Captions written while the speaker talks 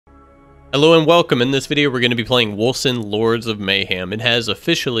Hello and welcome. In this video we're going to be playing Wolcen Lords of Mayhem. It has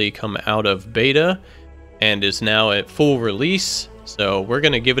officially come out of beta and is now at full release, so we're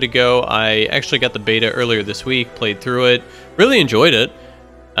going to give it a go. I actually got the beta earlier this week, played through it, really enjoyed it.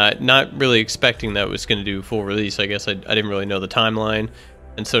 Not really expecting that it was going to do full release. I guess I didn't really know the timeline,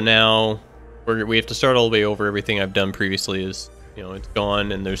 and so now we have to start all the way over. Everything I've done previously is, it's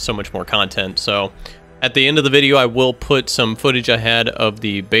gone, and there's so much more content. So at the end of the video I will put some footage I had of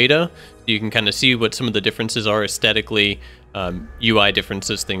the beta, so you can kind of see what some of the differences are aesthetically, UI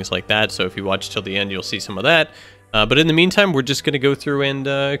differences, things like that. So if you watch till the end, you'll see some of that. But in the meantime, we're just going to go through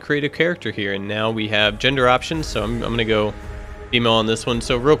and create a character here. And now we have gender options, so I'm going to go female on this one.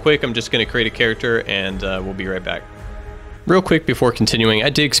 So real quick, I'm just going to create a character, and we'll be right back. Real quick before continuing, I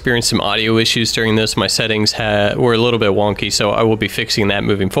did experience some audio issues during this. My settings were a little bit wonky, so I will be fixing that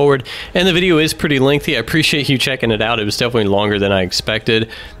moving forward. And the video is pretty lengthy. I appreciate you checking it out. It was definitely longer than I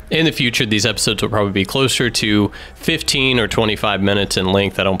expected. In the future, these episodes will probably be closer to 15 or 25 minutes in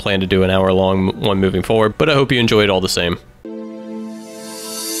length. I don't plan to do an hour-long one moving forward, but I hope you enjoy it all the same.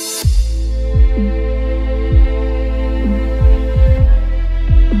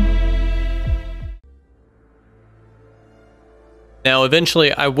 Now,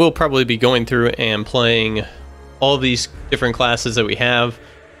 eventually, I will probably be going through and playing all these different classes that we have.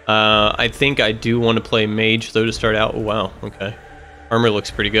 I think I do want to play Mage, though, to start out. Oh, wow, okay. Armor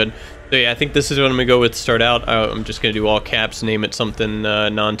looks pretty good. So yeah, I think this is what I'm going to go with to start out. I'm just going to do all caps, name it something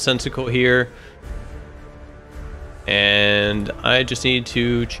nonsensical here. And I just need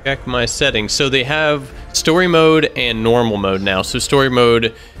to check my settings. So they have story mode and normal mode now. So story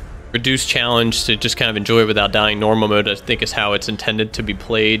mode, reduced challenge to just kind of enjoy it without dying. Normal mode, I think, is how it's intended to be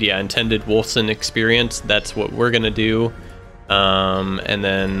played. Yeah, intended Wolcen experience. That's what we're going to do. And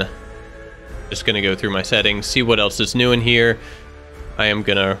then just going to go through my settings, see what else is new in here. I am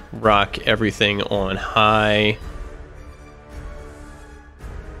going to rock everything on high.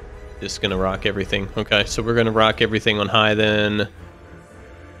 Just going to rock everything. Okay, so we're going to rock everything on high then.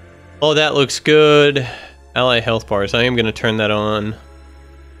 Oh, that looks good. Ally health bars. I am going to turn that on.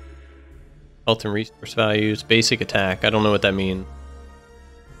 Health and resource values. Basic attack. I don't know what that means.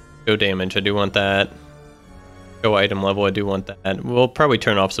 Go damage. I do want that. Go item level. I do want that. We'll probably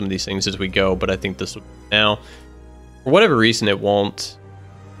turn off some of these things as we go, but I think this will now. For whatever reason, it won't.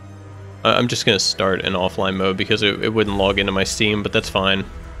 I'm just going to start in offline mode because it wouldn't log into my Steam, but that's fine.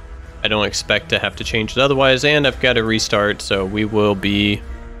 I don't expect to have to change it otherwise, and I've got to restart, so we will be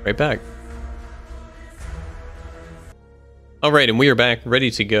right back. Alright, and we are back,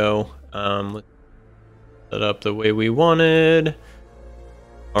 ready to go. Let's set up the way we wanted.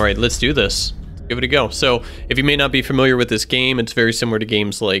 Alright, let's do this. Let's give it a go. So, if you may not be familiar with this game, it's very similar to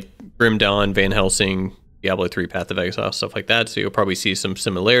games like Grim Dawn, Van Helsing, Diablo 3, Path of Exile, stuff like that. So you'll probably see some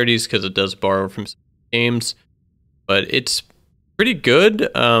similarities because it does borrow from some games. But it's pretty good.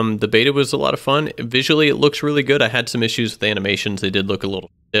 The beta was a lot of fun. Visually, it looks really good. I had some issues with the animations. They did look a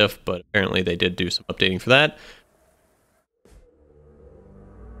little stiff, but apparently they did do some updating for that.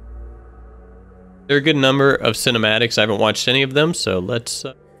 There are a good number of cinematics. I haven't watched any of them, so let's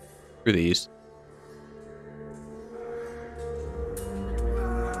do these.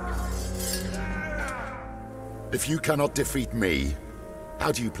 If you cannot defeat me,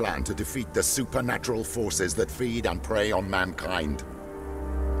 how do you plan to defeat the supernatural forces that feed and prey on mankind?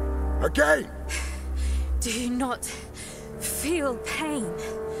 Again! Do you not feel pain?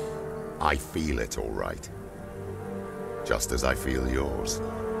 I feel it, all right. Just as I feel yours.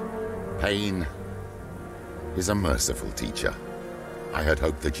 Pain is a merciful teacher. I had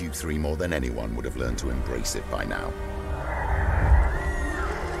hoped that you three more than anyone would have learned to embrace it by now.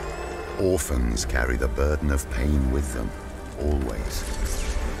 Orphans carry the burden of pain with them, always.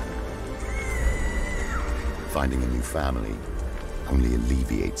 Finding a new family only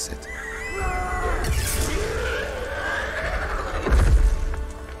alleviates it.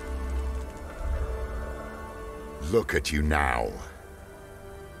 Look at you now.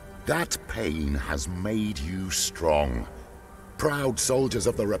 That pain has made you strong. Proud soldiers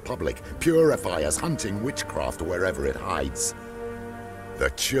of the Republic, purifiers hunting witchcraft wherever it hides. The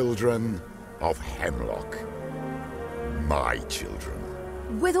children of Hemlock. My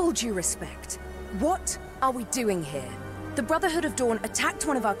children. With all due respect, what are we doing here? The Brotherhood of Dawn attacked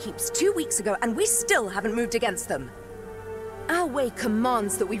one of our keeps 2 weeks ago, and we still haven't moved against them. Our way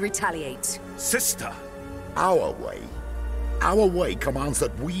commands that we retaliate. Sister! Our way? Our way commands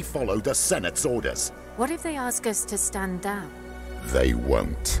that we follow the Senate's orders. What if they ask us to stand down? They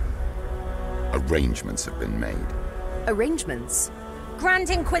won't. Arrangements have been made. Arrangements?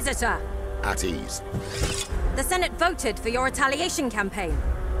 Grand Inquisitor! At ease. The Senate voted for your retaliation campaign.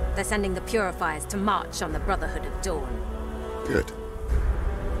 They're sending the Purifiers to march on the Brotherhood of Dawn. Good.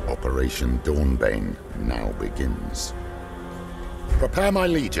 Operation Dawnbane now begins. Prepare my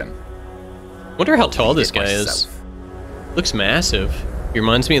legion. Wonder how tall this guy is. Looks massive. He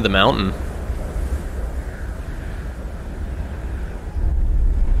reminds me of the mountain.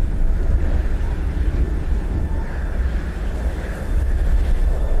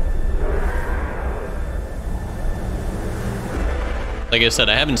 Like I said,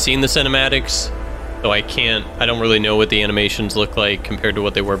 I haven't seen the cinematics, so I don't really know what the animations look like compared to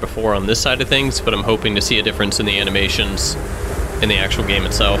what they were before on this side of things, but I'm hoping to see a difference in the animations in the actual game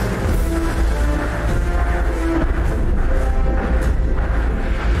itself.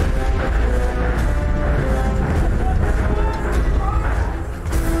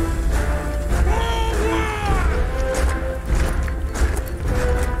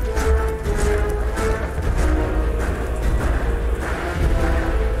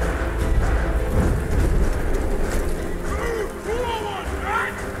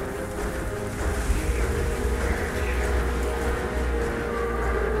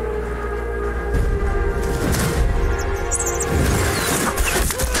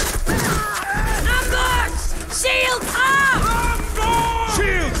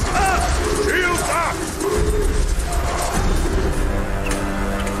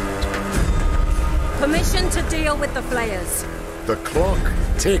 Permission to deal with the flayers. The clock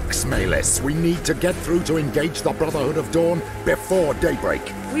ticks, Malus. We need to get through to engage the Brotherhood of Dawn before daybreak.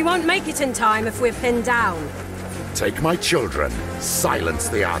 We won't make it in time if we're pinned down. Take my children, silence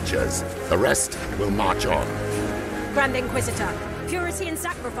the archers. The rest will march on. Grand Inquisitor, purity and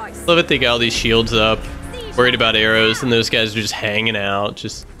sacrifice. Love it, they got all these shields up, worried about arrows, and those guys are just hanging out,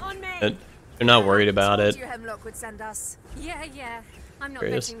 they're not worried about it. Hemlock would send us. Yeah. I'm not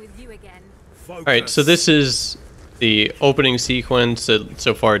Curious. betting with you again. Alright, so this is the opening sequence.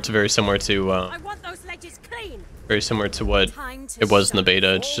 So far it's very similar to I want those ledges clean. very similar to what it was in the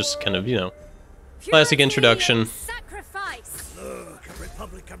beta. It's just kind of, you know, classic introduction. Sacrifice. Look, a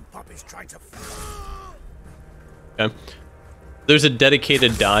Republican puppy's trying to. Okay. There's a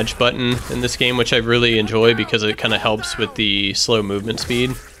dedicated dodge button in this game, which I really enjoy because it kind of helps with the slow movement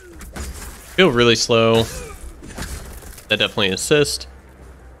speed. Feel really slow. That definitely assists.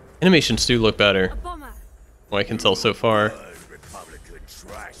 Animations do look better. Well, I can tell so far.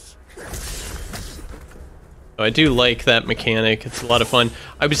 I do like that mechanic. It's a lot of fun.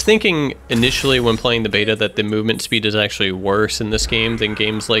 I was thinking initially when playing the beta that the movement speed is actually worse in this game than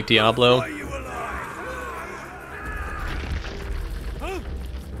games like Diablo. You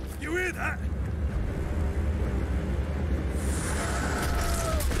hear that?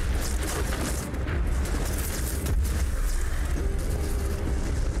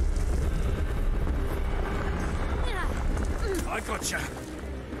 I gotcha.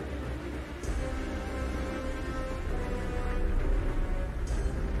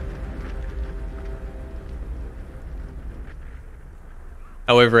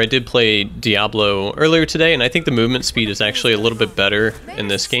 However, I did play Diablo earlier today, and I think the movement speed is actually a little bit better in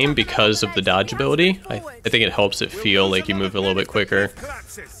this game because of the dodge ability. I think it helps it feel like you move a little bit quicker.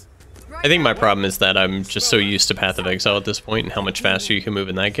 I think my problem is that I'm just so used to Path of Exile at this point and how much faster you can move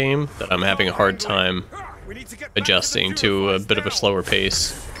in that game that I'm having a hard time adjusting to a bit of a slower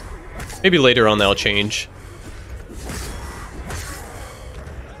pace. Maybe later on that'll change.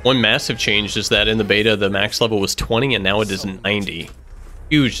 One massive change is that in the beta the max level was 20 and now it is 90.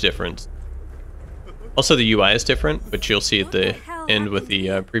 Huge difference. Also the UI is different, which you'll see at the end with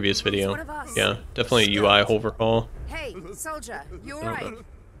the previous video. Yeah, definitely a UI overhaul. Hey, soldier, you alright?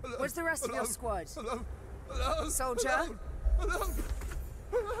 Where's the rest of your squad? Soldier?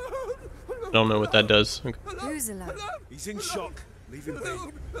 I don't know what that does. Okay. Who's alone? He's in shock. Leave him be.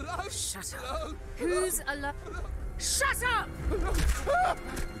 Shut up. Who's alone? Shut up! We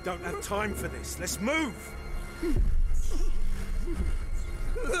don't have time for this. Let's move.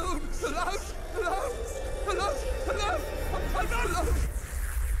 I'm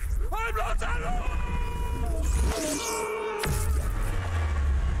not alone!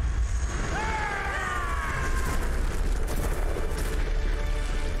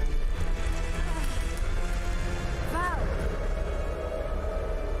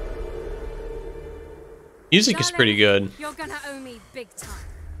 Music is pretty good. You're gonna owe me big time.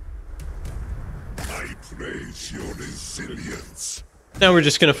 I praise your resilience. Now we're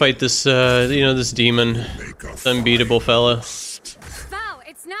just gonna fight this, you know, this demon, this unbeatable fella. Val,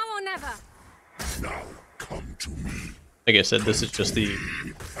 it's now or never. Now come to me. Like I said, this is just the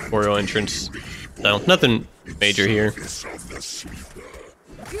tutorial entrance. So nothing major here.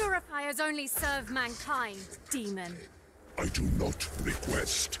 Purifiers only serve mankind, demon. I do not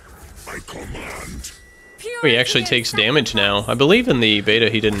request Oh, he actually takes damage now. I believe in the beta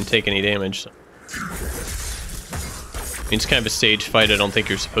he didn't take any damage. So. I mean, it's kind of a stage fight. I don't think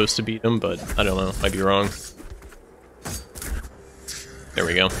you're supposed to beat him, but I don't know. Might be wrong. There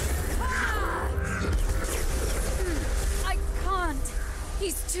we go. I can't.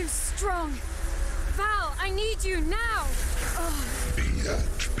 He's too strong. Val, I need you now. Be at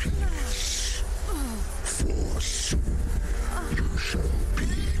peace. For soon you shall be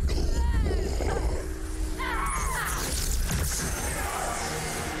no more.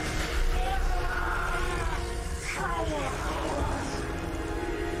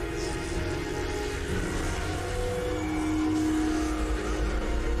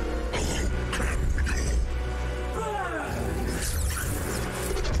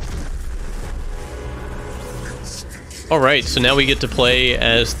 Alright, so now we get to play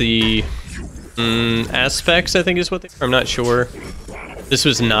as the aspects, I think is what they are. I'm not sure. This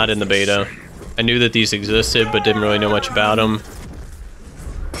was not in the beta. I knew that these existed, but didn't really know much about them.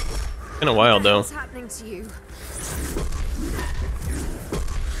 Kinda wild, though. What's happening to you?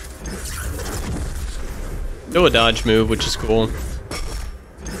 Do a dodge move, which is cool.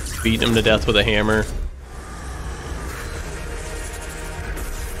 Beat him to death with a hammer.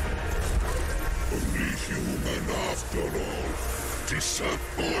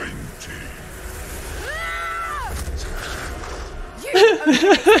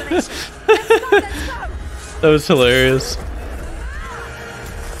 That was hilarious.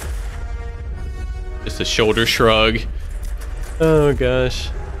 Just a shoulder shrug. Oh gosh.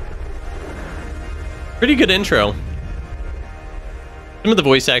 Pretty good intro. Some of the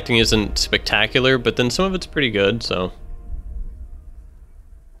voice acting isn't spectacular, but then some of it's pretty good, so.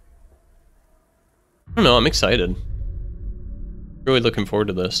 I don't know, I'm excited. Really looking forward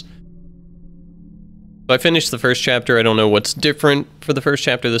to this. So I finished the first chapter. I don't know what's different for the first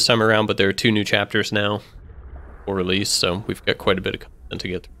chapter this time around, but there are 2 new chapters now for release, so we've got quite a bit of content to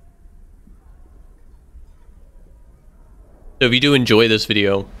get through. So if you do enjoy this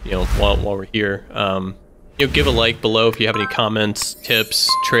video, you know, while we're here, you know, give a like below if you have any comments, tips,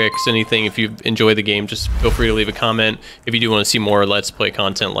 tricks, anything. If you enjoy the game, just feel free to leave a comment. If you do want to see more Let's Play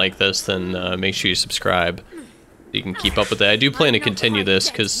content like this, then make sure you subscribe so you can keep up with that. I do plan to continue this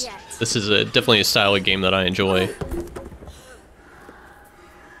because this is definitely a style of game that I enjoy.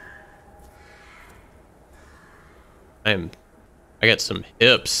 I got some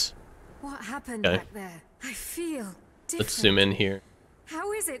hips. What happened Okay. back there? I feel different. Let's zoom in here.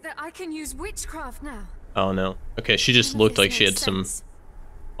 How is it that I can use witchcraft now? Oh no. Okay, she just looked like she had some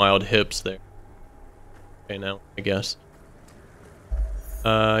wild hips there. Okay, now I guess.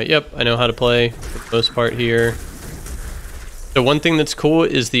 Yep, I know how to play for the most part here. So one thing that's cool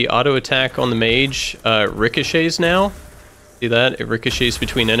is the auto attack on the mage ricochets now. See that? It ricochets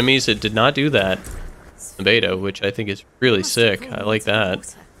between enemies. It did not do that in the beta, which I think is really sick. I like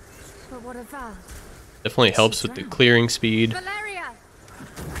that. But what of Val? Definitely helps with the clearing speed. Valeria!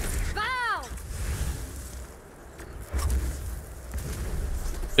 Val!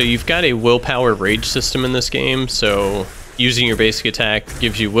 So you've got a willpower rage system in this game, so using your basic attack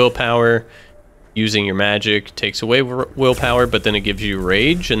gives you willpower, using your magic takes away willpower, but then it gives you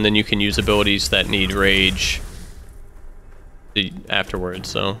rage, and then you can use abilities that need rage afterwards.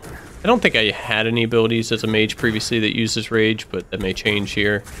 So I don't think I had any abilities as a mage previously that uses rage, but that may change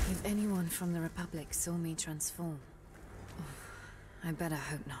here. If anyone from the Republic saw me transform, I better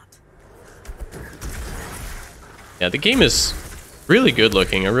hope not. Yeah, the game is really good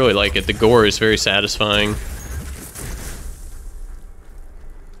looking. I really like it. The gore is very satisfying.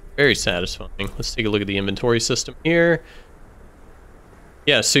 Very satisfying. Let's take a look at the inventory system here.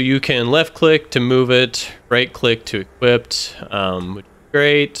 Yeah, so you can left click to move it, right click to equipped, which is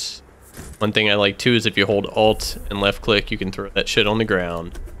great. One thing I like too is if you hold Alt and left click, you can throw that shit on the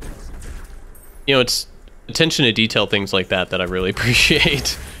ground. You know, it's attention to detail things like that that I really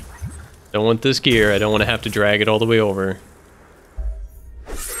appreciate. Don't want this gear. I don't want to have to drag it all the way over.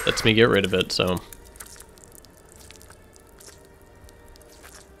 Lets me get rid of it, so.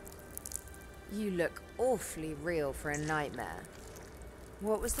 You look awfully real for a nightmare.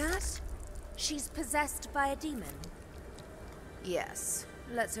 What was that? She's possessed by a demon? Yes.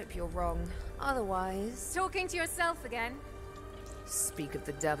 Let's hope you're wrong. Otherwise... Talking to yourself again? Speak of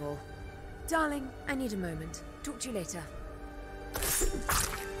the devil. Darling, I need a moment. Talk to you later.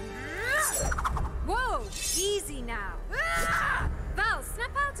 Whoa! Easy now. Val,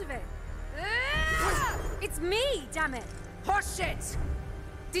 snap out of it. It's me, damn it. Horseshit!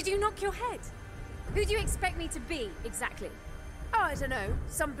 Did you knock your head? Who do you expect me to be, exactly? Oh, I don't know.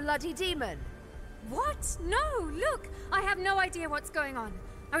 Some bloody demon. What? No, look! I have no idea what's going on.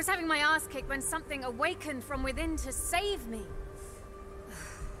 I was having my ass kicked when something awakened from within to save me.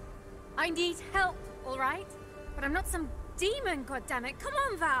 I need help, all right? But I'm not some demon, goddammit. Come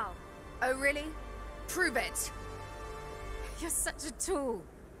on, Val. Oh, really? Prove it. You're such a tool.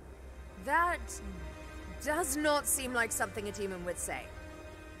 That does not seem like something a demon would say.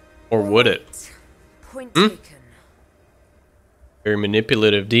 Or would it? Point taken. Very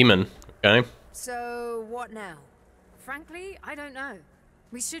manipulative demon. Okay. So, what now? Frankly, I don't know.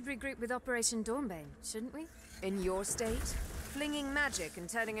 We should regroup with Operation Dawnbane, shouldn't we? In your state? Flinging magic and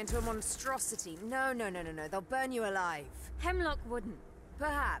turning into a monstrosity? No. They'll burn you alive. Hemlock wouldn't.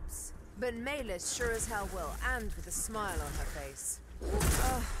 Perhaps. But Mayless sure as hell will, and with a smile on her face.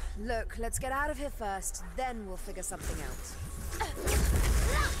 Oh, look, let's get out of here first, then we'll figure something out.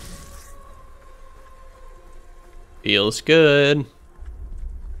 Feels good.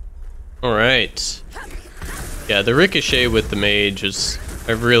 Alright. Yeah, the ricochet with the mage is...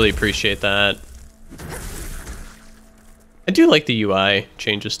 I really appreciate that. I do like the UI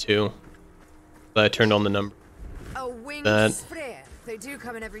changes too. I turned on the number. A winged spear. They do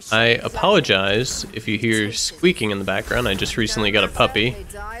come in every I shape. apologize if you hear squeaking in the background. I just recently got a puppy. They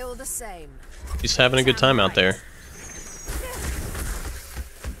die all the same. He's having a good time out there.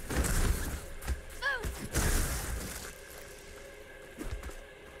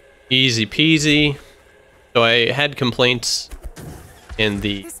 Easy peasy. So I had complaints in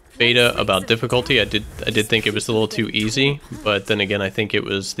the beta about difficulty. I did think it was a little too easy, but then again I think it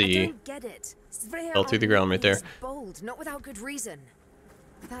was the fell through the ground right there. Bold, not without good reason.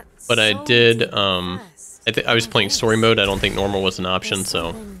 But I did I was playing story mode. I don't think normal was an option,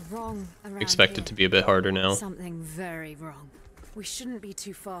 so expect it to be a bit harder now. Something very wrong. We shouldn't be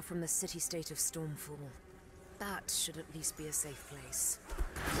too far from the city-state of Stormfall. That should at least be a safe place.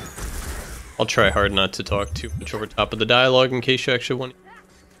 I'll try hard not to talk too much over top of the dialogue in case you actually want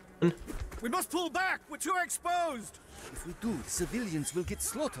to. We must pull back! We're too exposed! If we do, civilians will get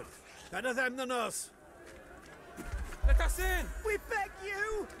slaughtered. Better them than us. Let us in! We beg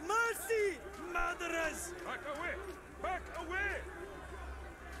you! Mercy! Murderers! Back away! Back away!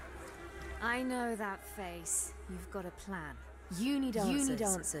 I know that face. You've got a plan. You need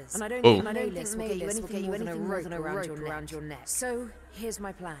answers. And I don't Whoa. think Mayless will get you anything more than a rope around your neck. So, here's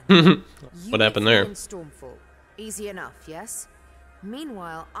my plan. What happened there? In Stormfall. Easy enough, yes?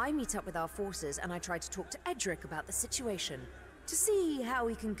 Meanwhile, I meet up with our forces and I try to talk to Edric about the situation. To see how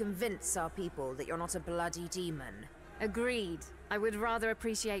we can convince our people that you're not a bloody demon. Agreed. I would rather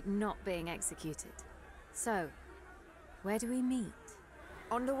appreciate not being executed. So, where do we meet?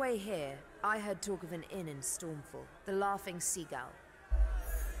 On the way here, I heard talk of an inn in Stormfall, the Laughing Seagull.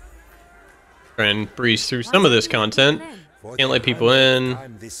 Try and breeze through some of this content. Can't let people in.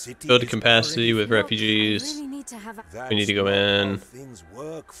 Build a capacity with refugees. We need to go in. Things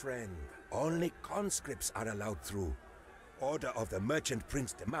work, friend. Only conscripts are allowed through. Order of the Merchant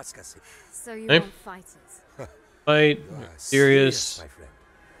Prince Damascus. So you Hey. want fighters? Fight. You are Serious. my friend.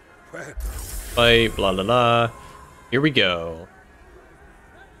 Well, Fight. Blah blah blah. Here we go.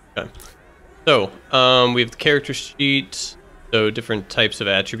 Okay. So, we have the character sheet. So different types of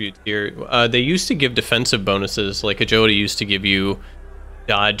attributes here. They used to give defensive bonuses, like agility used to give you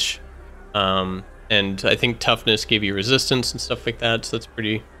dodge, and I think toughness gave you resistance and stuff like that. So that's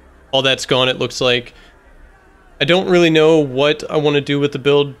pretty. All that's gone. It looks like. I don't really know what I want to do with the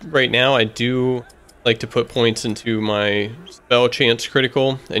build right now. I do like to put points into my spell chance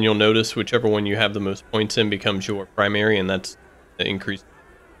critical, and you'll notice whichever one you have the most points in becomes your primary, and that's the increased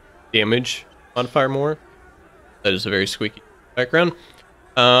damage modifier more. That is a very squeaky background.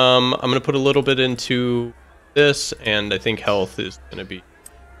 I'm going to put a little bit into this, and I think health is going to be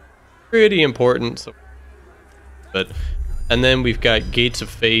pretty important. So, and then we've got Gates of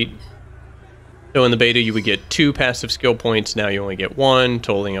Fate. So in the beta, you would get 2 passive skill points. Now you only get 1,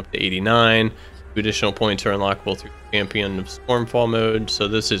 totaling up to 89. 2 additional points are unlockable through Champion of Stormfall mode. So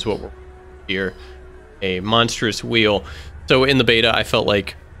this is what we're here, a monstrous wheel. So in the beta, I felt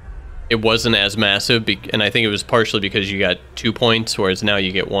like it wasn't as massive, and I think it was partially because you got 2 points, whereas now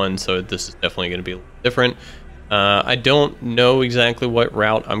you get 1. So this is definitely going to be a little different. I don't know exactly what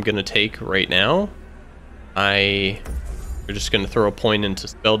route I'm going to take right now. We're just going to throw a point into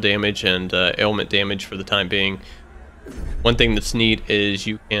spell damage and ailment damage for the time being. One thing that's neat is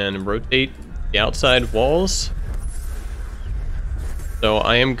you can rotate the outside walls. So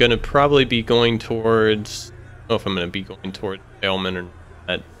I am going to probably be going towards... I don't know if I'm going to be going towards ailment or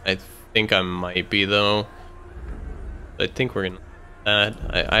not. I think I might be, though. I think we're going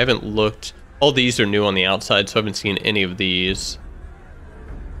to... I haven't looked... All these are new on the outside, so I haven't seen any of these.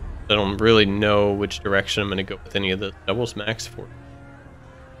 I don't really know which direction I'm going to go with any of the doubles max for.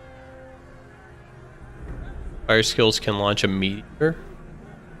 Fire skills can launch a meteor.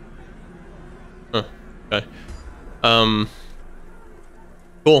 Huh. Okay.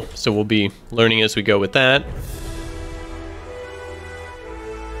 Cool. So we'll be learning as we go with that.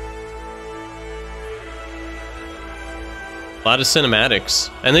 A lot of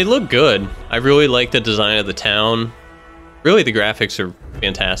cinematics, and they look good. I really like the design of the town. Really, the graphics are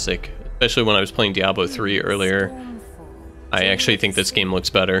fantastic, especially when I was playing Diablo 3 earlier. I actually think this game looks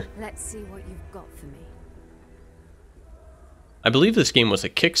better. Let's see what you've got for me. I believe this game was a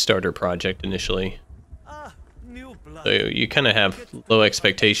Kickstarter project initially. So you kind of have low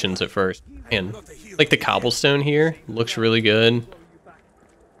expectations at first. And like the cobblestone here looks really good.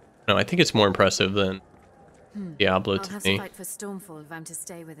 No, I think it's more impressive than Diablo to me. I'll have to fight for Stormfall if I'm to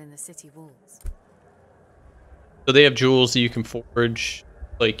stay within the city walls. So they have jewels that you can forge.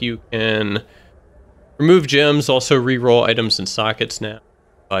 Like you can remove gems, also re-roll items in sockets now.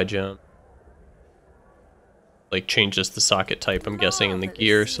 Buy gem. Like changes the socket type, I'm guessing, in the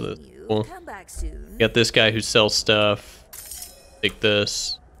gear, so that's cool. You got this guy who sells stuff. Take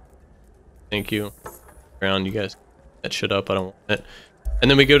this. Thank you. Around, you guys that shit up, I don't want it. And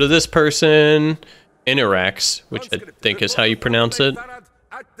then we go to this person, Interax, which I think is how you pronounce it.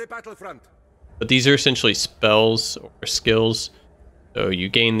 But these are essentially spells or skills. So you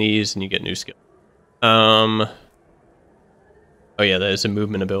gain these and you get new skills. Oh yeah, that is a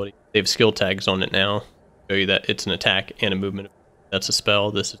movement ability. They have skill tags on it now. Show you that it's an attack and a movement. That's a spell.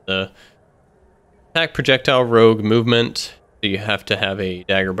 This is the attack, projectile, rogue, movement. So you have to have a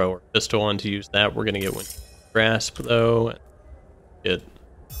dagger, bow, or pistol on to use that. We're gonna get Wind Grasp though. Get.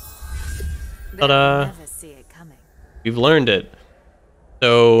 Ta-da! We've learned it.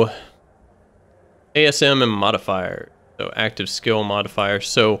 So ASM and modifier. So active skill modifier.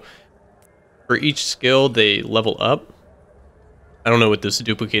 So for each skill they level up. I don't know what this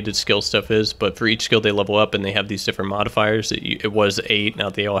duplicated skill stuff is, but for each skill they level up and they have these different modifiers. It was 8, now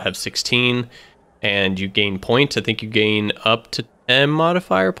they all have 16. And you gain points. I think you gain up to 10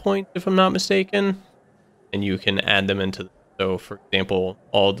 modifier points if I'm not mistaken. And you can add them into. So for example,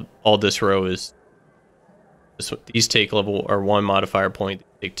 all this row is this. These take level or 1 modifier point.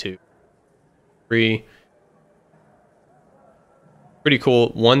 They take 2, 3. Pretty cool.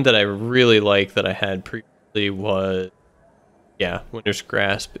 One that I really like that I had previously was, yeah, Winter's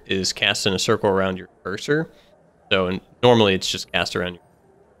Grasp is cast in a circle around your cursor. So normally it's just cast around your,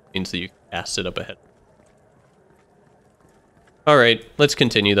 means that you can cast it up ahead. All right, let's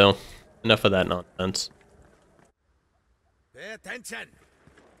continue though. Enough of that nonsense. Pay attention.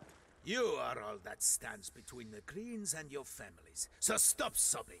 You are all that stands between the Greens and your families. So stop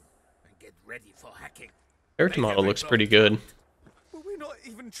sobbing and get ready for hacking. Character model looks pretty good. But we're not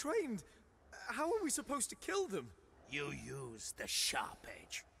even trained. How are we supposed to kill them? You use the sharp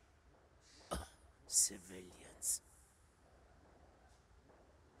edge. Civilians.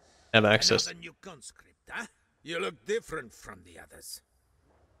 Have access. Another new conscript, huh? You look different from the others.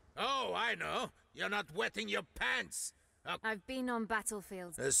 Oh, I know. You're not wetting your pants. I've been on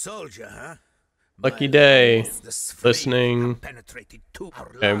battlefields. A soldier, huh? Lucky day. Listening.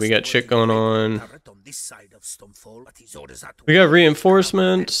 Okay, we got shit going on. We got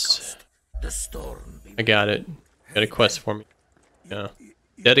reinforcements. I got it. Got a quest for me. Yeah.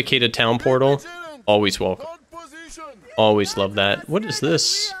 Dedicated town portal. Always welcome. Always love that. What is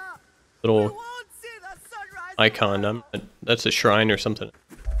this little icon? That's a shrine or something.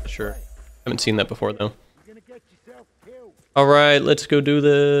 Not sure. Haven't seen that before though. Alright, let's go do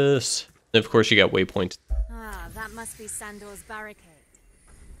this. And of course you got waypoints. Ah, that must be Sandor's barricade.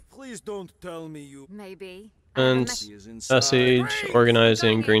 Please don't tell me you... Maybe. And message,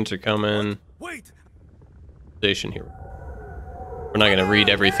 organizing, greens are coming. Wait! Station here. We're not gonna read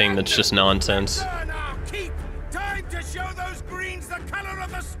everything, that's just nonsense. Keep time to show those Greens the color of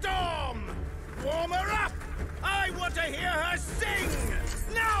the storm! Warm her up! I want to hear her sing!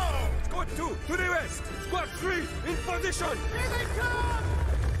 Now! Squad 2 to the west! Squad 3 in position! Here they come!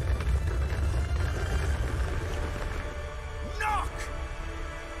 Knock!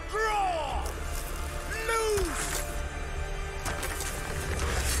 Draw! Loose!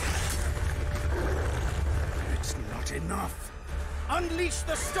 It's not enough. Unleash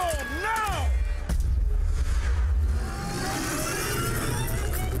the storm now!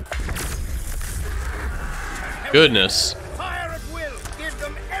 Goodness. Fire at will! Give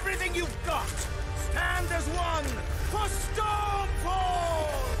them everything you've got! Stand as one for Stormfall!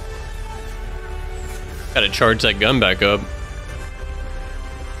 Gotta charge that gun back up.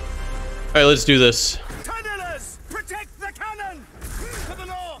 Alright, let's do this. Tunnelers! Protect the cannon! To the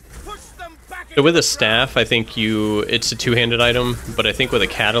north! Push them back So with a staff, I think it's a two-handed item, but I think with a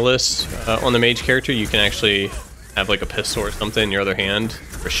catalyst on the mage character, you can actually have like a pistol or something in your other hand,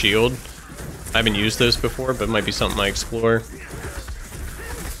 or a shield. I haven't used those before, but it might be something I explore.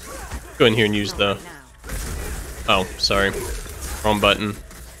 Go in here and use the... Oh, sorry. Wrong button.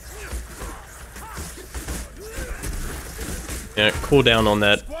 Yeah, cooldown on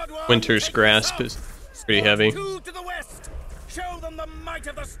that Winter's Grasp is pretty heavy. To the west. Show them the might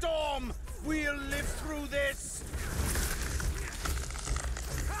of the storm. We'll live through this.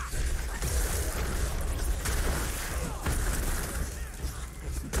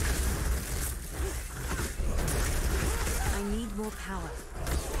 I need more power.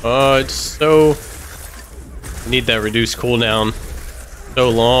 Oh, it's so... I need that reduced cooldown. So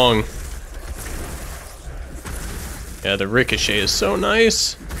long. Yeah, the ricochet is so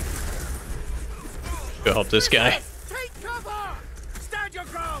nice. Go help this guy. Take cover! Stand your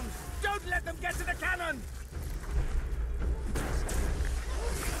ground! Don't let them get to the cannon!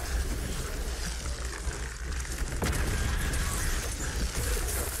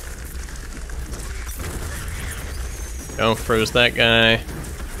 Oh, froze that guy.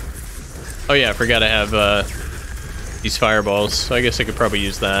 Oh yeah, I forgot I have these fireballs, so I guess I could probably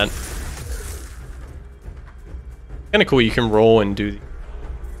use that. Kind of cool, you can roll and do, you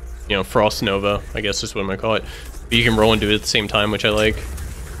know, Frost Nova, I guess is what I'm gonna call it. But you can roll and do it at the same time, which I like.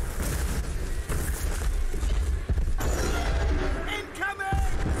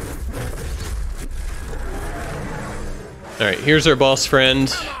 Alright, here's our boss friend.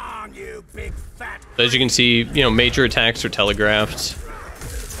 So as you can see, you know, major attacks are telegraphed.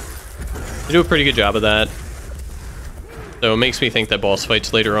 They do a pretty good job of that. So it makes me think that boss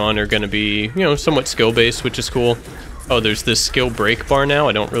fights later on are going to be, you know, somewhat skill-based, which is cool. Oh, there's this skill break bar now.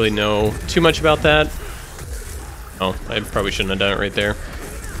 I don't really know too much about that. Oh, I probably shouldn't have done it right there.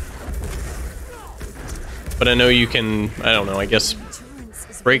 But I know you can, I don't know, I guess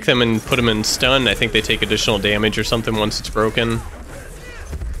break them and put them in stun. I think they take additional damage or something once it's broken.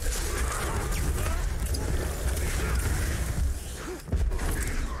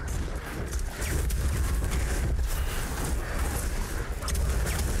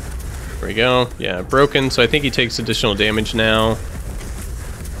 There we go. Yeah, broken, so I think he takes additional damage now.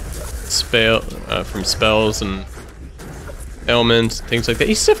 From spells and elements, things like that.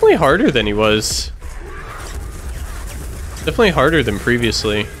 He's definitely harder than he was. Definitely harder than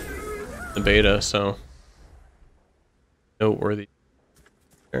previously. The beta, so noteworthy.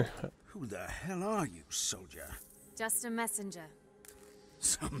 Who the hell are you, soldier? Just a messenger.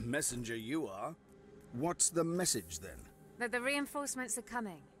 Some messenger you are. What's the message then? That the reinforcements are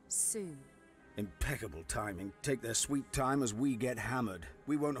coming. Soon. Impeccable timing. Take their sweet time as we get hammered.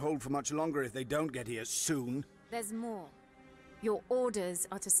 We won't hold for much longer if they don't get here soon. There's more. Your orders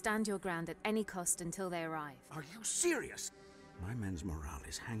are to stand your ground at any cost until they arrive. Are you serious? My men's morale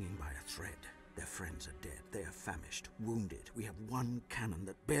is hanging by a thread. Their friends are dead. They are famished, wounded. We have one cannon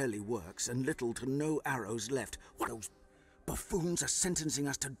that barely works and little to no arrows left. What, those buffoons are sentencing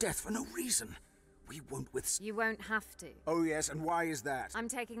us to death for no reason. We won't withstand. You won't have to. Oh yes, and why is that? I'm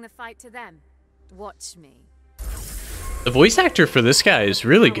taking the fight to them. Watch me. The voice actor for this guy is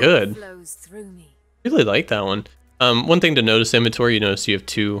really good. Flows through me. Really like that one. One thing to notice, inventory, you notice you have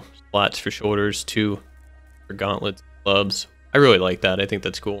 2 slots for shoulders, 2 for gauntlets, clubs. I really like that. I think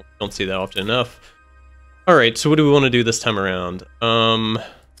that's cool. Don't see that often enough. Alright, so what do we want to do this time around?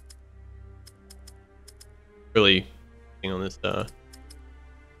 Really on this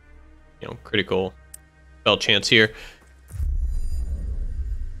you know, critical spell chance here.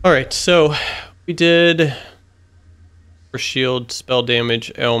 Alright, so we did for shield, spell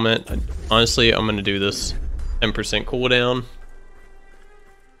damage, ailment. Honestly, I'm gonna do this 10% cooldown.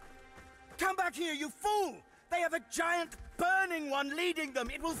 Come back here, you fool! They have a giant burning one leading them.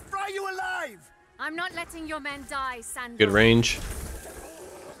 It will fry you alive! I'm not letting your men die, Sandor. Good range.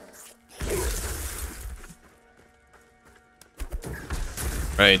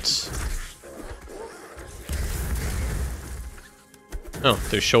 Right. Oh,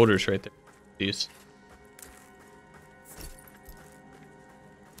 there's shoulders right there. These.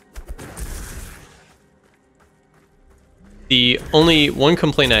 The only one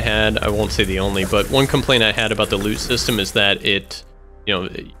complaint I had, I won't say the only, but one complaint I had about the loot system is that it, you know,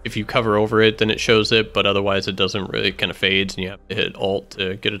 if you cover over it, then it shows it, but otherwise it doesn't really, it kind of fades and you have to hit Alt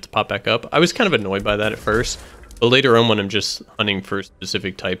to get it to pop back up. I was kind of annoyed by that at first, but later on when I'm just hunting for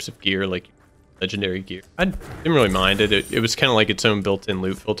specific types of gear, like legendary gear, I didn't really mind it. It was kind of like its own built-in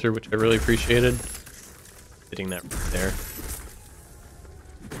loot filter, which I really appreciated. Hitting that right there.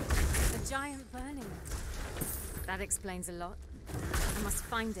 The giant burning. That explains a lot. I must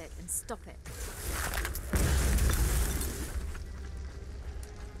find it and stop it.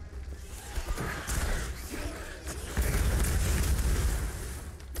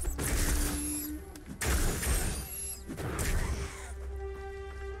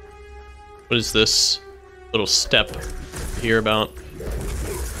 What is this little step here about?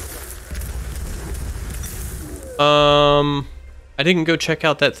 I didn't go check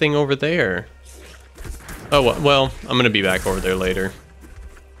out that thing over there. Oh, well, I'm gonna be back over there later.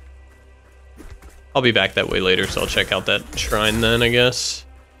 I'll be back that way later, so I'll check out that shrine then, I guess.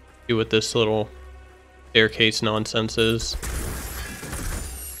 See what this little staircase nonsense is.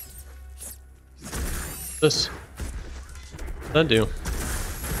 This. What's that do?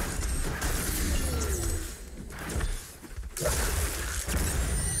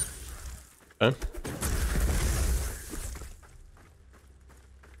 Okay.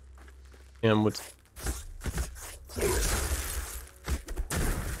 And what's...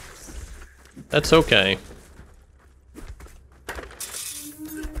 That's okay.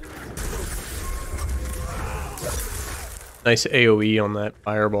 Nice AoE on that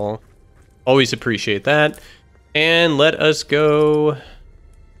fireball. Always appreciate that. And let us go.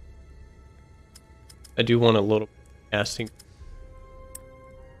 I do want a little casting.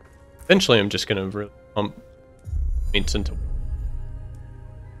 Eventually, I'm just gonna really pump points into.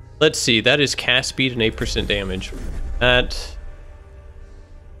 Let's see. That is cast speed and 8% damage. That.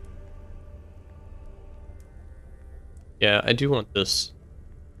 Yeah, I do want this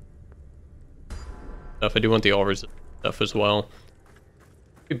stuff. I do want the all resist stuff as well.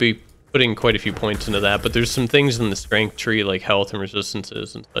 Could be putting quite a few points into that, but there's some things in the strength tree like health and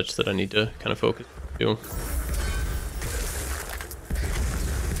resistances and such that I need to kind of focus on too.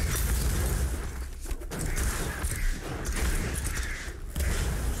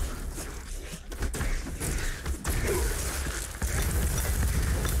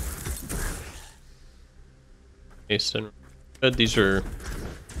 Good. These are,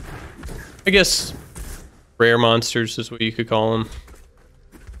 I guess, rare monsters is what you could call them.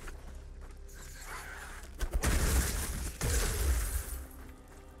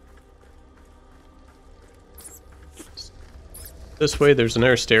 This way, there's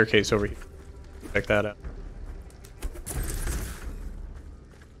another staircase over here. Check that out.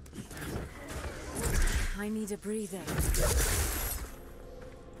 I need a breather.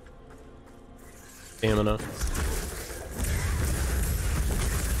 Stamina.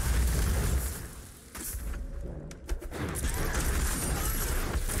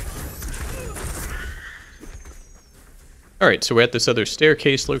 Alright, so we're at this other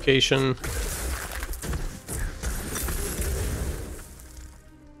staircase location.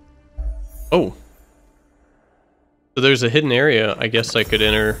 Oh. So there's a hidden area. I guess I could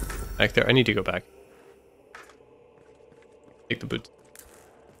enter back there. I need to go back. Take the boots.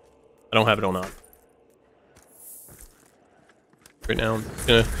 I don't have it on up. Right now, I'm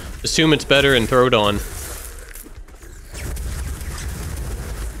gonna assume it's better and throw it on.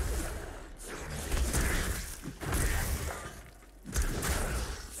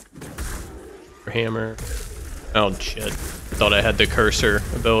 Hammer. Oh shit. Thought I had the cursor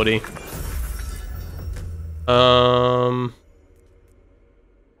ability.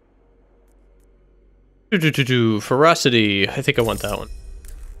 Ferocity. I think I want that one.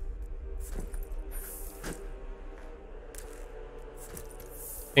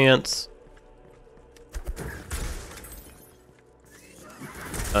 Pants.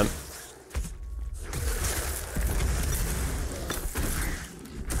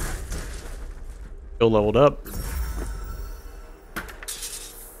 Still leveled up.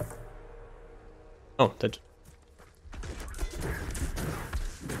 Oh, that.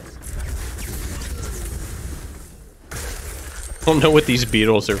 I don't know what these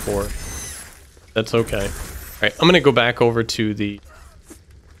beetles are for. That's okay. Alright, I'm gonna go back over to the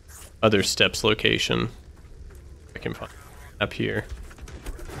other steps location. I can find up here.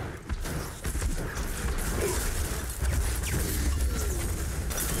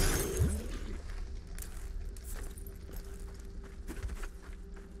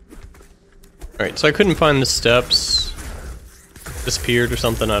 Alright, so I couldn't find the steps. Disappeared or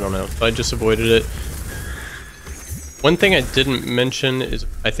something, I don't know. So I just avoided it. One thing I didn't mention is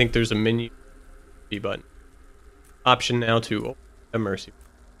I think there's a menu B button. Option now to oh, have mercy.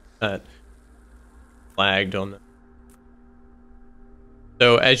 That lagged on that.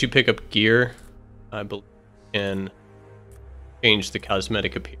 So as you pick up gear, I believe you can change the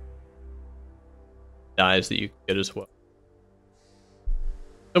cosmetic appearance. Dyes that you can get as well.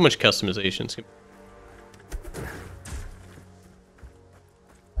 So much customizations.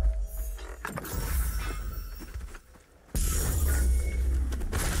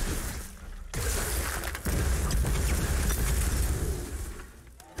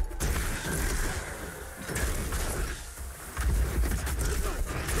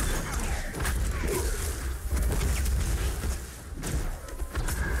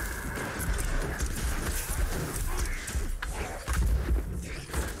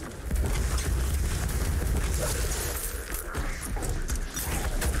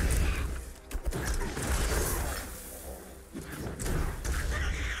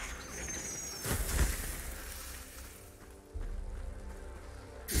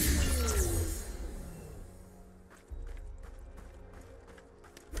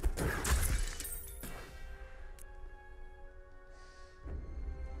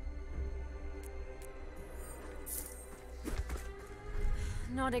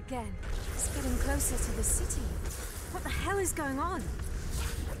 Not again. It's getting closer to the city. What the hell is going on?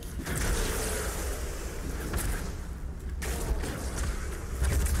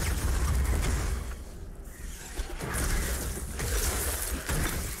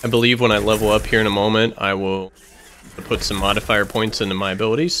 I believe when I level up here in a moment, I will put some modifier points into my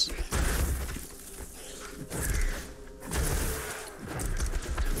abilities.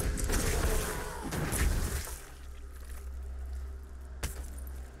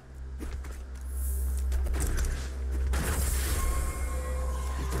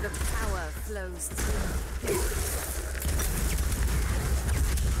 The power flows through.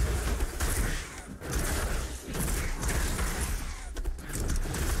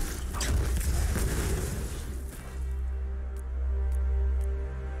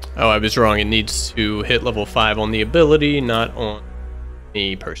 Oh, I was wrong. It needs to hit level 5 on the ability, not on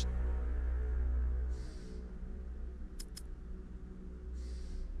the person.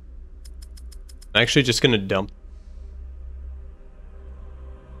 I'm actually just going to dump.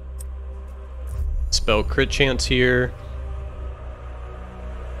 Spell crit chance here.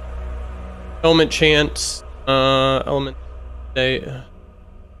 Element chance. Element. Day.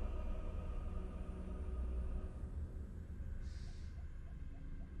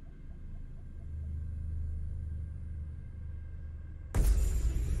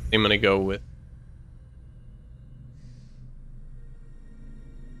 I'm gonna go with.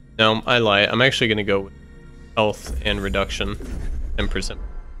 No, I lie. I'm actually gonna go with health and reduction, 10%.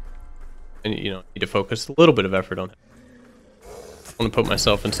 And you know, need to focus a little bit of effort on it. I want to put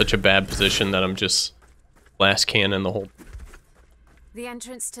myself in such a bad position that I'm just last cannon the whole. The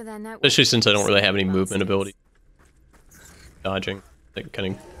entrance to their network. Especially since I don't really have any movement ability. Dodging, that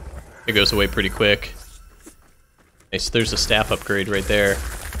kind of it goes away pretty quick. Nice. There's a staff upgrade right there.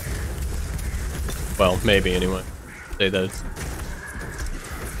 Well, maybe anyway. Say that.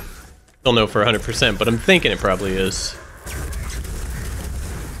 Don't know for 100%, but I'm thinking it probably is.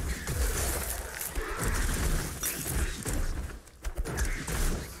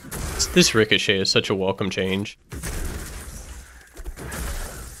 This ricochet is such a welcome change.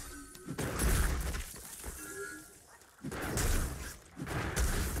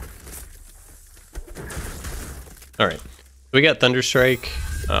 All right, we got Thunderstrike.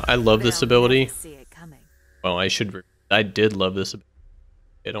 I love this ability. Well, I did love this ability.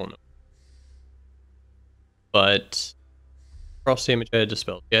 I don't know. But cross damage I had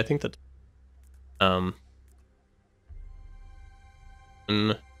dispelled. Yeah, I think that's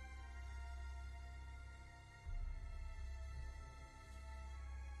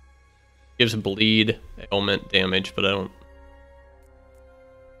gives bleed ailment damage, but I don't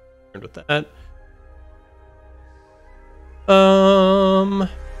with that.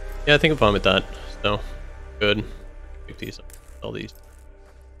 Yeah, I think I'm fine with that. So good. Pick these up. All these.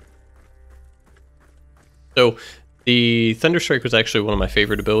 So the Thunderstrike was actually one of my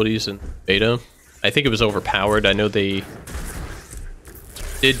favorite abilities in beta. I think it was overpowered. I know they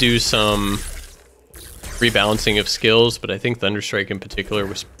did do some rebalancing of skills, but I think Thunderstrike in particular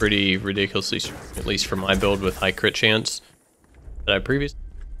was pretty ridiculously strong, at least for my build with high crit chance that I previously.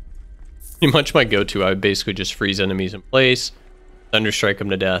 Pretty much my go-to. I would basically just freeze enemies in place, Thunderstrike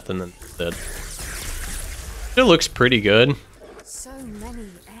them to death, and then dead. It looks pretty good. So many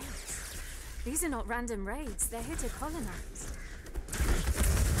eggs. These are not random raids. They're here to colonize.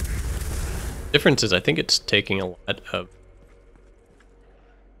 Difference is I think it's taking a lot of.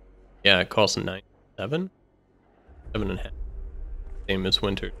 Yeah, it costs 7.5. Same as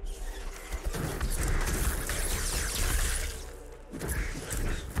winter.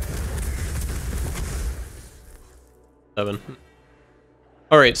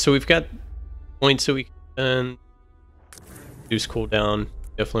 Alright, so we've got points that we can reduce cooldown.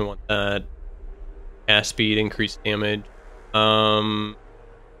 Definitely want that. Cast speed, increase damage. I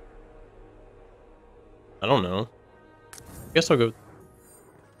don't know. I guess I'll go.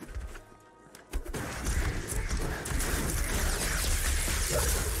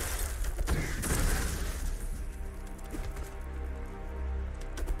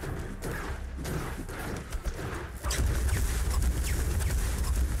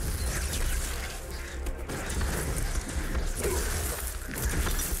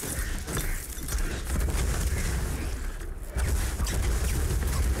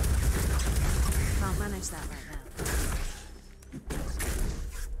 Can't manage that right now.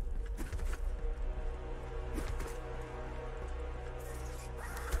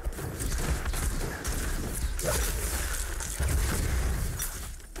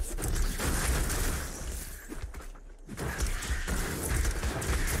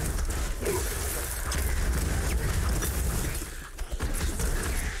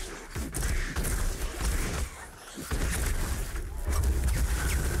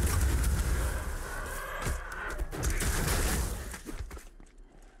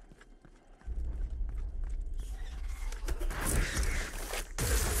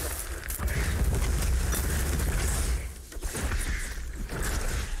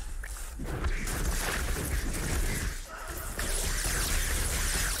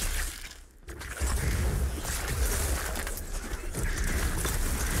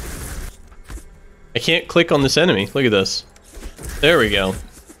 I can't click on this enemy. Look at this. There we go.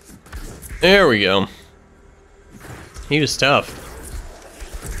 There we go. He was tough.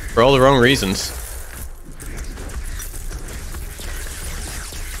 For all the wrong reasons.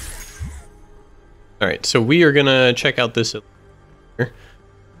 Alright, so we are gonna check out this here.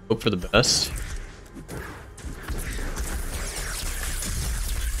 Hope for the best.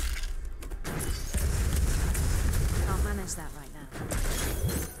 Can't manage that right now.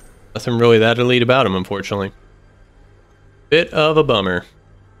 Nothing really that elite about him, unfortunately. Bit of a bummer.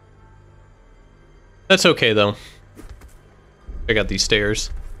 That's okay, though. Check out these stairs.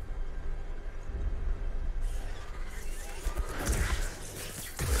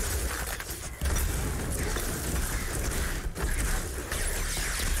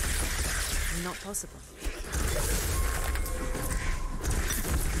 Not possible.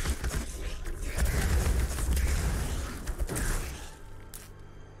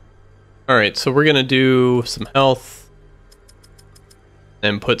 Alright, so we're gonna do some health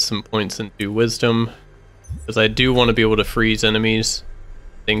and put some points into wisdom, because I do want to be able to freeze enemies,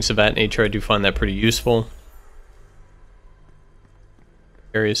 things of that nature. I do find that pretty useful.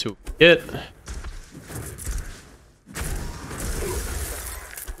 Areas who we get.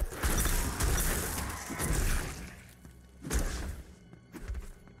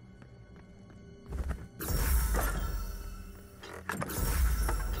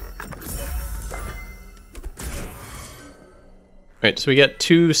 Alright, so we got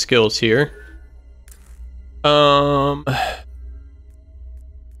 2 skills here. Okay,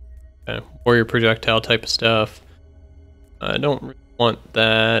 warrior projectile type of stuff. I don't really want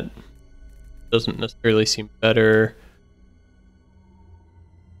that. Doesn't necessarily seem better.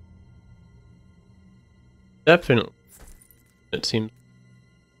 Definitely. It seems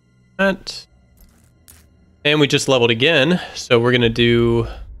that. And we just leveled again, so we're gonna do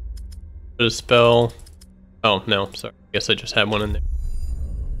a spell. Oh no, sorry. I guess I just had one in there.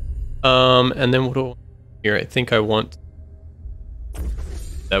 And then what do I want here? I think I want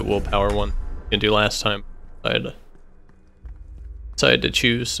that willpower one I can do last time. I decided to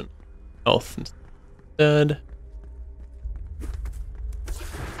choose some health instead.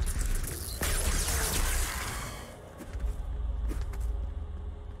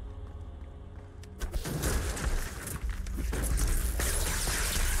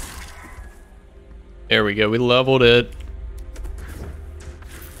 There we go, we leveled it.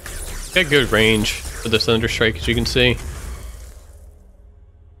 Got good range for the Thunder Strike, as you can see.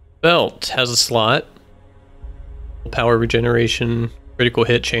 Belt has a slot. Power regeneration, critical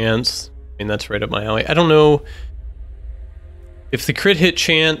hit chance. I mean, that's right up my alley. I don't know if the crit hit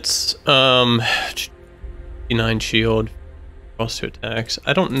chance, 59 shield, cross to attacks.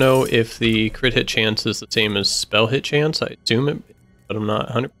 I don't know if the crit hit chance is the same as spell hit chance. I assume it, but I'm not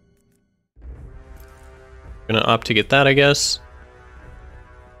 100%. Gonna opt to get that, I guess.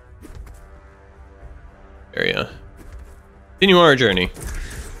 Area. Continue our journey.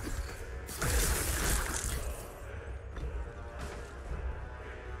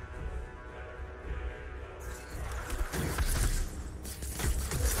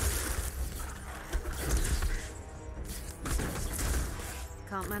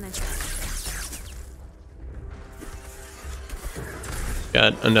 Can't manage that.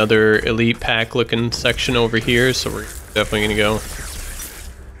 Got another elite pack looking section over here, so we're definitely gonna go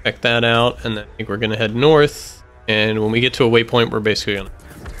check that out, and then I think we're gonna head north, and when we get to a waypoint, we're basically gonna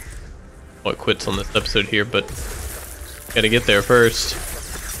call it quits on this episode here, but gotta get there first.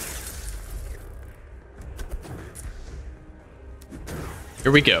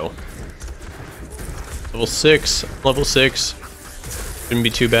 Here we go. Level 6, level 6. Shouldn't be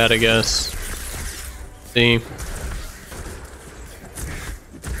too bad, I guess. See.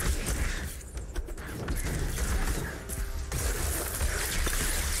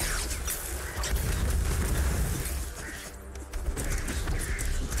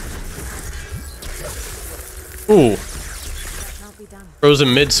 Ooh.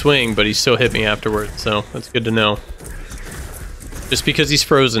 Frozen mid-swing, but he still hit me afterwards, so that's good to know. Just because he's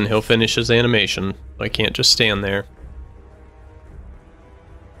frozen, he'll finish his animation. I can't just stand there.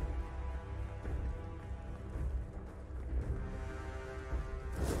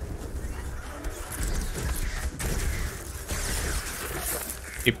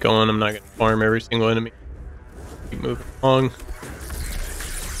 Keep going, I'm not going to farm every single enemy. Keep moving along.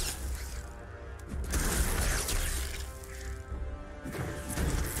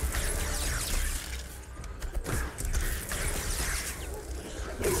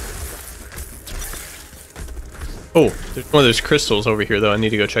 Oh, there's one of those crystals over here, though. I need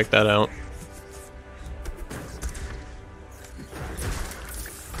to go check that out.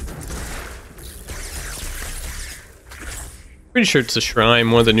 Pretty sure it's a shrine,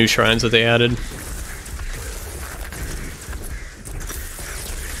 one of the new shrines that they added.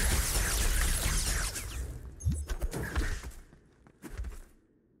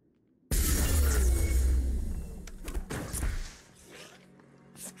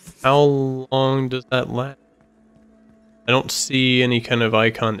 How long does that last? I don't see any kind of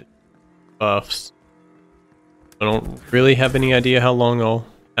icon buffs. I don't really have any idea how long I'll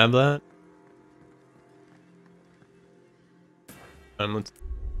have that. Let's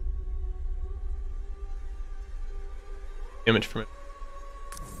image from it.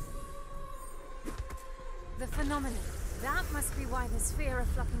 The phenomenon. That must be why the sphere are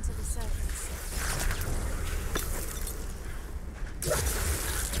flocking to the surface.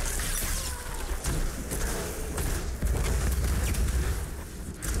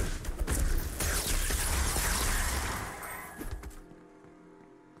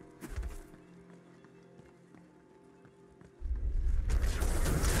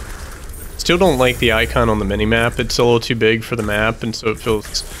 Still don't like the icon on the minimap. It's a little too big for the map, and so it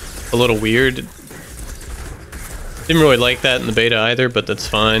feels a little weird. Didn't really like that in the beta either, but that's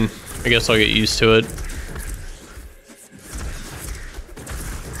fine. I guess I'll get used to it.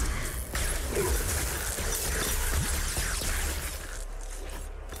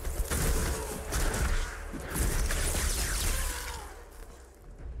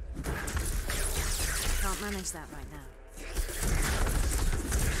 Can't manage that right now.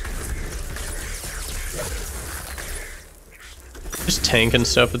 Just tanking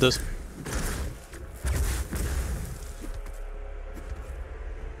stuff with this.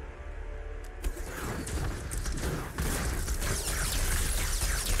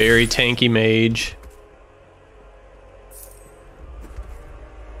 Very tanky mage.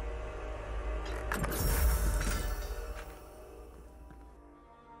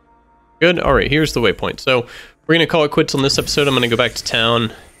 Good. All right, here's the waypoint. So we're gonna call it quits on this episode. I'm gonna go back to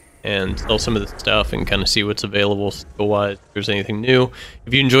town and sell some of the stuff and kind of see what's available skill-wise, if there's anything new.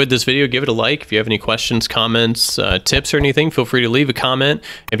 If you enjoyed this video, give it a like. If you have any questions, comments, tips, or anything, feel free to leave a comment.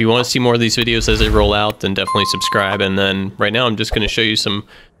 If you want to see more of these videos as they roll out, then definitely subscribe. And then right now, I'm just going to show you some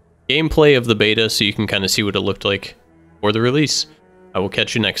gameplay of the beta so you can kind of see what it looked like for the release. I will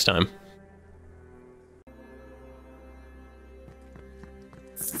catch you next time.